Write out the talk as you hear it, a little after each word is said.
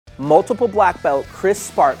multiple black belt Chris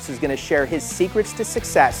Sparks is going to share his secrets to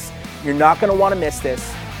success. You're not going to want to miss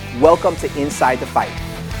this. Welcome to Inside the Fight.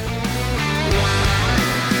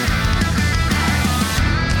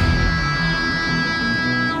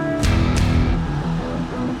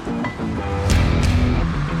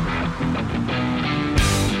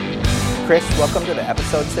 Chris, welcome to the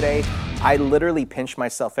episode today. I literally pinch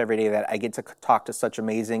myself every day that I get to talk to such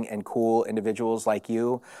amazing and cool individuals like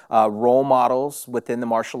you, role models within the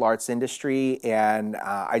martial arts industry, and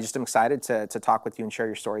I just am excited to talk with you and share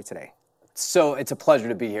your story today. So it's a pleasure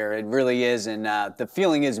to be here. It really is, and the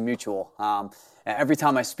feeling is mutual. Every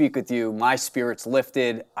time I speak with you, my spirit's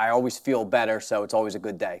lifted. I always feel better, so it's always a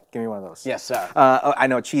good day. Give me one of those. Yes, sir. I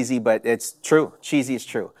know, cheesy, but it's true. Cheesy is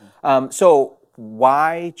true. So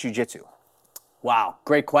why Jiu-Jitsu? Wow,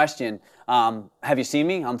 great question. Have you seen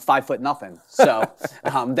me? I'm 5'0". So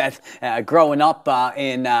growing up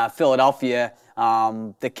in Philadelphia,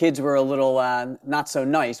 the kids were a little not so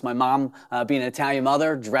nice. My mom, being an Italian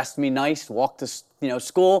mother, dressed me nice, walked to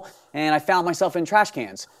school, and I found myself in trash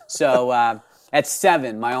cans. So at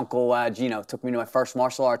 7, my uncle Gino took me to my first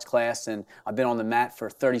martial arts class, and I've been on the mat for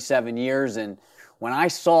 37 years. And when I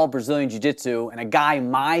saw Brazilian Jiu-Jitsu and a guy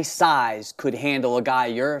my size could handle a guy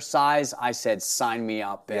your size, I said, sign me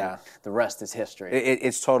up, and the rest is history.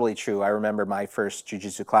 It's totally true. I remember my first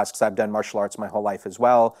Jiu-Jitsu class, because I've done martial arts my whole life as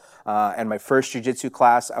well. And my first Jiu-Jitsu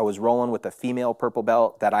class, I was rolling with a female purple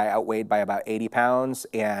belt that I outweighed by about 80 pounds,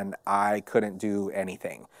 and I couldn't do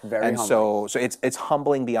anything. Very humbling. So it's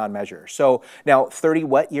humbling beyond measure. So now, 30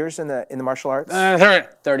 what years in the martial arts?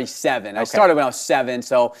 37. Okay. I started when I was 7,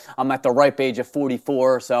 so I'm at the ripe age of 44.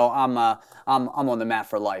 So I'm on the mat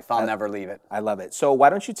for life. I'll never leave it. I love it. So why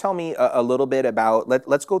don't you tell me a little bit about,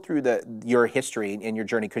 let's go through your history and your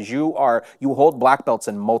journey, because you hold black belts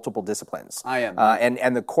in multiple disciplines. I am.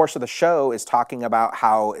 And the course of the show is talking about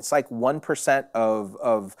how it's like 1%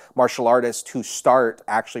 of martial artists who start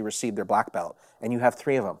actually receive their black belt, and you have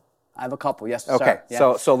 3 of them. I have a couple, yes, okay. sir.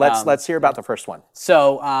 Yeah. So let's hear about the first one.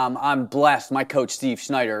 So I'm blessed. My coach, Steve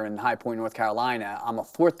Schneider in High Point, North Carolina, I'm a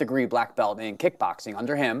 4th degree black belt in kickboxing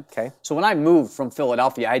under him. Okay. So when I moved from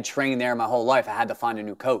Philadelphia, I had trained there my whole life. I had to find a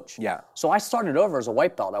new coach. Yeah. So I started over as a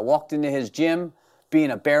white belt. I walked into his gym,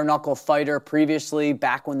 being a bare knuckle fighter previously,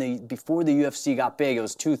 back when before the UFC got big. It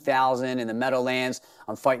was 2000 in the Meadowlands.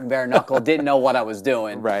 I'm fighting bare knuckle, didn't know what I was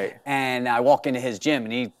doing. Right. And I walk into his gym,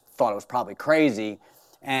 and he thought it was probably crazy.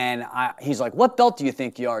 And he's like, what belt do you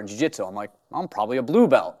think you are in Jiu-Jitsu? I'm like, I'm probably a blue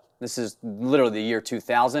belt. This is literally the year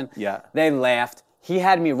 2000. Yeah. They laughed. He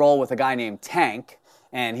had me roll with a guy named Tank,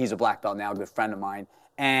 and he's a black belt now, a good friend of mine.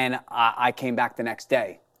 And I came back the next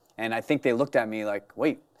day. And I think they looked at me like,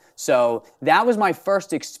 wait. So that was my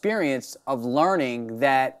first experience of learning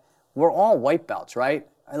that we're all white belts, right?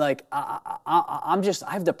 Like, I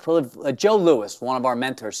have the privilege. Joe Lewis, one of our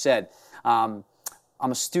mentors, said, I'm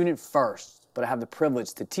a student first, but I have the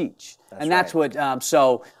privilege to teach. That's what,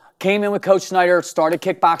 so came in with Coach Snyder, started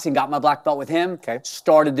kickboxing, got my black belt with him,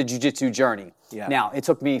 started the jiu-jitsu journey. Yeah. Now, it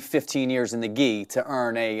took me 15 years in the gi to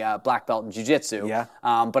earn a black belt in jiu-jitsu. Yeah.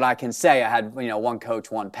 But I can say I had, one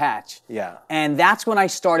coach, one patch. Yeah. And that's when I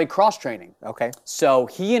started cross-training. Okay. So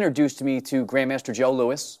he introduced me to Grandmaster Joe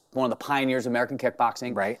Lewis, one of the pioneers of American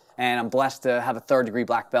kickboxing. Right. And I'm blessed to have a 3rd degree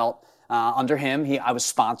black belt. Under him, I was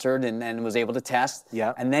sponsored and was able to test.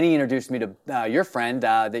 Yep. And then he introduced me to your friend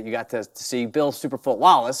that you got to see, Bill Superfoot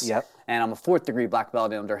Wallace. Yep. And I'm a 4th degree black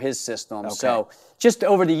belt under his system. Okay. So just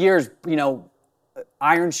over the years,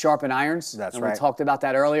 irons sharpen irons. That's and right. We talked about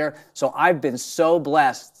that earlier. So I've been so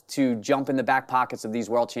blessed to jump in the back pockets of these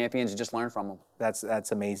world champions and just learn from them.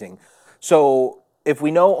 That's amazing. So if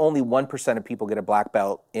we know only 1% of people get a black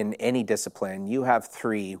belt in any discipline, you have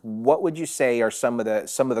 3. What would you say are some of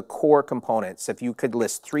the core components? If you could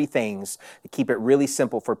list 3 things to keep it really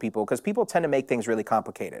simple for people, because people tend to make things really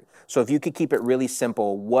complicated. So if you could keep it really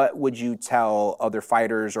simple, what would you tell other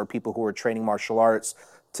fighters or people who are training martial arts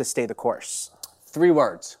to stay the course? 3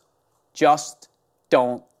 words. Just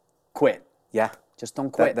don't quit. Yeah. Just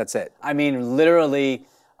don't quit. That's it. I mean, literally,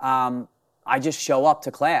 I just show up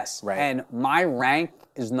to class. Right. And my rank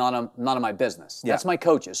is none of my business. Yeah. That's my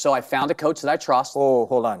coach's. So I found a coach that I trust. Oh,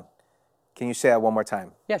 hold on. Can you say that one more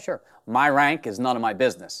time? Yeah, sure. My rank is none of my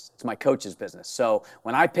business. It's my coach's business. So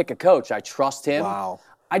when I pick a coach, I trust him. Wow.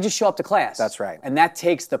 I just show up to class. That's right. And that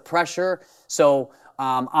takes the pressure. So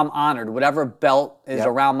I'm honored. Whatever belt is Yep.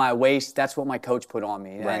 around my waist, that's what my coach put on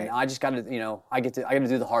me. Right. And I just got to, I got to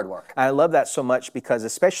do the hard work. I love that so much because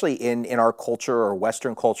especially in our culture or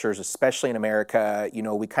Western cultures, especially in America,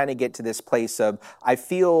 we kind of get to this place of, I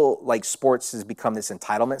feel like sports has become this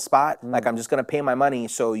entitlement spot. Like, I'm just going to pay my money,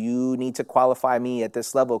 so you need to qualify me at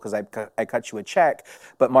this level because I cut you a check.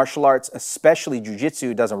 But martial arts, especially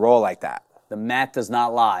jiu-jitsu, doesn't roll like that. The mat does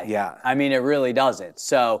not lie. Yeah. I mean, it really doesn't.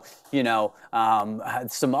 So,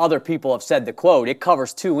 some other people have said the quote, it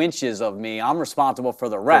covers 2 inches of me. I'm responsible for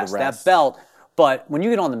the rest. That belt. But when you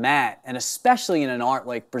get on the mat, and especially in an art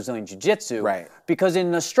like Brazilian Jiu-Jitsu, right. because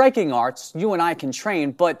in the striking arts, you and I can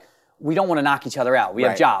train, but we don't want to knock each other out. We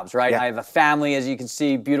have jobs, right? Yeah. I have a family, as you can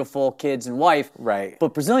see, beautiful kids and wife. Right.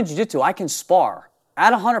 But Brazilian Jiu-Jitsu, I can spar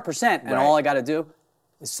at 100%, and all I got to do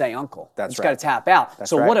is say uncle. That's just got to tap out.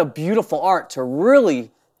 So right. what a beautiful art to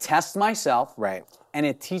really test myself. Right. And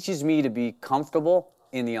it teaches me to be comfortable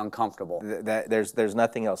in the uncomfortable. There's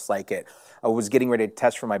nothing else like it. I was getting ready to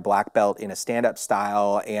test for my black belt in a stand-up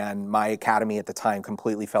style, and my academy at the time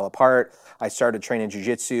completely fell apart. I started training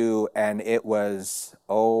jiu-jitsu, and it was,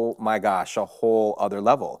 oh my gosh, a whole other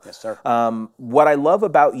level. Yes, sir. What I love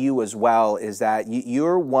about you as well is that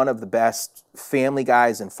you're one of the best family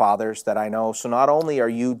guys and fathers that I know. So not only are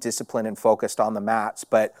you disciplined and focused on the mats,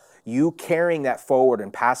 but you carrying that forward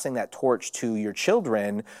and passing that torch to your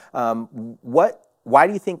children. Why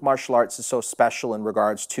do you think martial arts is so special in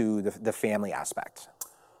regards to the family aspect?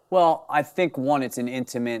 Well, I think, one, it's an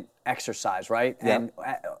intimate exercise, right? Yeah. And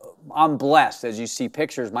I'm blessed. As you see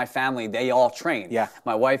pictures, my family, they all train. Yeah.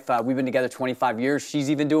 My wife, we've been together 25 years.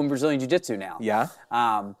 She's even doing Brazilian Jiu-Jitsu now. Yeah.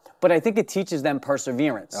 But I think it teaches them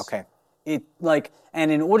perseverance. Okay.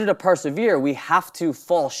 And in order to persevere, we have to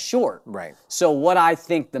fall short. Right. So what I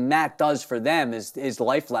think the mat does for them is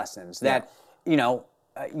life lessons that,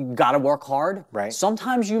 you got to work hard. Right.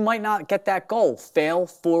 Sometimes you might not get that goal. Fail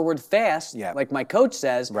forward fast, like my coach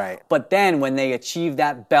says. Right. But then when they achieve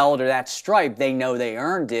that belt or that stripe, they know they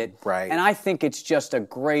earned it. Right. And I think it's just a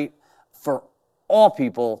great, for all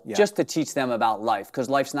people, just to teach them about life, because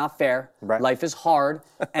life's not fair. Right. Life is hard,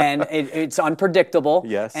 and it's unpredictable.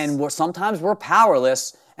 Yes. And sometimes we're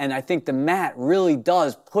powerless, and I think the mat really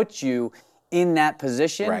does put you in that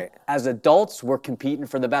position. Right. As adults, we're competing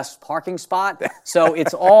for the best parking spot. So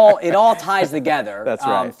it all ties together. That's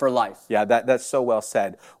right. For life. Yeah, that's so well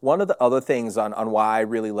said. One of the other things on why I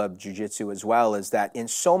really love jiu-jitsu as well is that in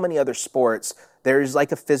so many other sports, there's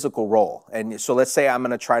like a physical role. And so let's say I'm going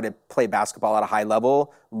to try to play basketball at a high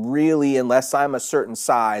level. Really, unless I'm a certain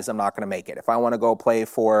size, I'm not going to make it. If I want to go play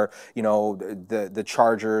for, the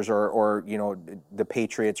Chargers or the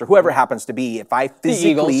Patriots or whoever it happens to be, if I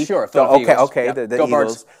physically... The Eagles, sure. Okay, yep. the Go Eagles.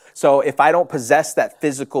 Birds. So if I don't possess that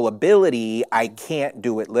physical ability, I can't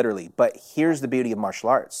do it literally. But here's the beauty of martial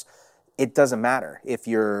arts. It doesn't matter if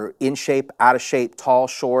you're in shape, out of shape, tall,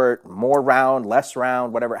 short, more round, less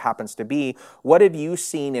round, whatever it happens to be. What have you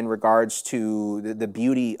seen in regards to the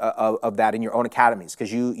beauty of that in your own academies?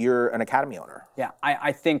 Because you're an academy owner. Yeah,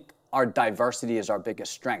 I think our diversity is our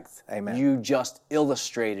biggest strength. Amen. You just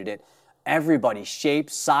illustrated it. Everybody,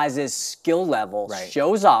 shapes, sizes, skill level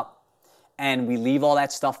shows up. And we leave all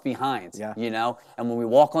that stuff behind, And when we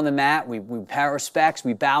walk on the mat, we pay our respects,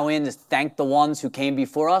 we bow in to thank the ones who came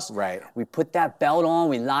before us. Right. We put that belt on,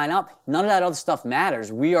 we line up. None of that other stuff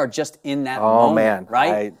matters. We are just in that moment, man.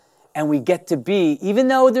 Right? And we get to be, even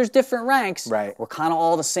though there's different ranks, we're kind of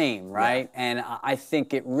all the same, right? Yeah. And I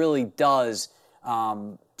think it really does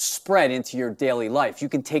spread into your daily life. You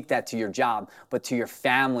can take that to your job, but to your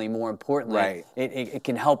family, more importantly, it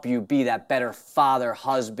can help you be that better father,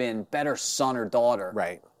 husband, better son or daughter.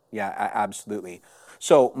 Right. Yeah, absolutely.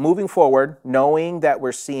 So moving forward, knowing that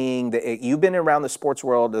we're seeing you've been around the sports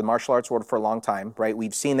world, the martial arts world for a long time, right?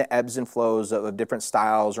 We've seen the ebbs and flows of different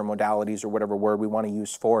styles or modalities or whatever word we want to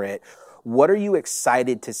use for it. What are you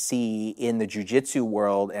excited to see in the jiu-jitsu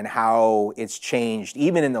world and how it's changed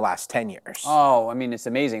even in the last 10 years? Oh, I mean, it's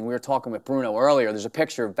amazing. We were talking with Bruno earlier. There's a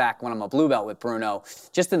picture of back when I'm a blue belt with Bruno.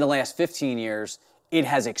 Just in the last 15 years, it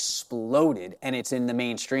has exploded, and it's in the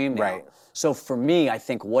mainstream now. Right. So for me, I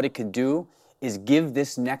think what it could do is give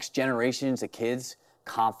this next generation of kids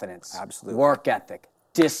confidence, absolutely, work ethic,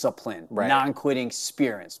 discipline, non-quitting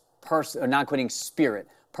spirit,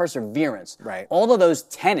 perseverance. Right. All of those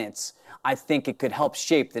tenets, I think it could help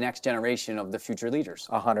shape the next generation of the future leaders.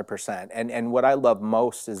 100%. And what I love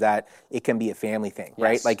most is that it can be a family thing,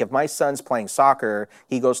 right? Yes. Like if my son's playing soccer,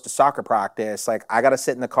 he goes to soccer practice, like I got to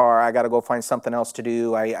sit in the car, I got to go find something else to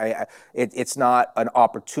do. It's not an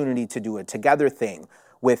opportunity to do a together thing.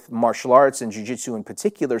 with martial arts and jiu-jitsu in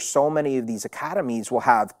particular, so many of these academies will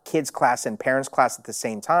have kids class and parents class at the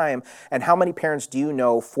same time. And how many parents do you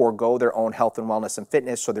know forego their own health and wellness and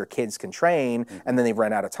fitness so their kids can train, and then they've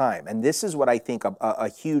run out of time? And this is what I think a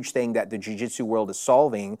huge thing that the jiu-jitsu world is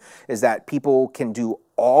solving, is that people can do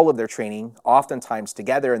all of their training oftentimes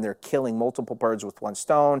together, and they're killing multiple birds with one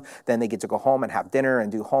stone. Then they get to go home and have dinner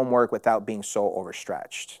and do homework without being so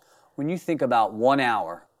overstretched. When you think about 1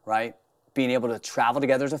 hour, right, being able to travel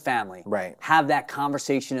together as a family, right, have that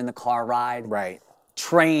conversation in the car ride, right,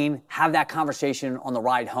 train, have that conversation on the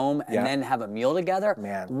ride home, and then have a meal together.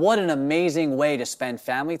 Man, what an amazing way to spend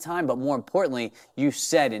family time. But more importantly, you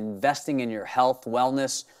said investing in your health,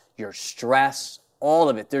 wellness, your stress, all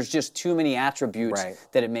of it. There's just too many attributes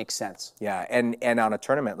that it makes sense. Yeah, and on a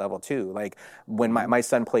tournament level too. Like when my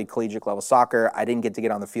son played collegiate level soccer, I didn't get to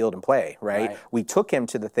get on the field and play, right? We took him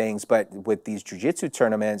to the things, but with these jiu-jitsu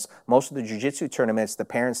tournaments, most of the jiu-jitsu tournaments, the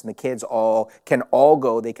parents and the kids can all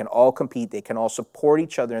go, they can all compete, they can all support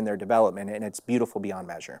each other in their development, and it's beautiful beyond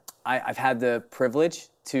measure. I've had the privilege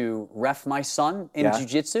to ref my son in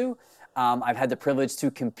jiu-jitsu. I've had the privilege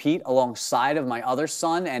to compete alongside of my other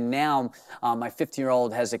son, and now my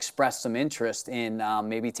 15-year-old has expressed some interest in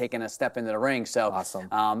maybe taking a step into the ring. So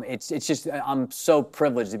awesome. It's just, I'm so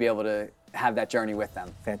privileged to be able to have that journey with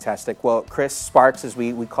them. Fantastic. Well, Chris Sparks, as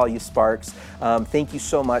we call you Sparks, thank you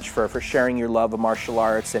so much for sharing your love of martial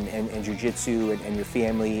arts and jiu-jitsu and your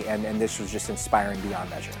family, and this was just inspiring beyond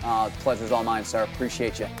measure. The pleasure's all mine, sir.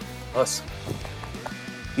 Appreciate you. Us.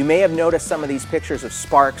 You may have noticed some of these pictures of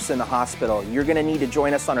Sparks in the hospital. You're going to need to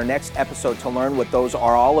join us on our next episode to learn what those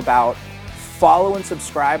are all about. Follow and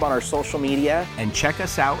subscribe on our social media, and check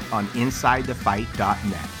us out on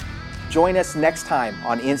InsideTheFight.net. Join us next time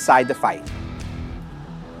on Inside the Fight.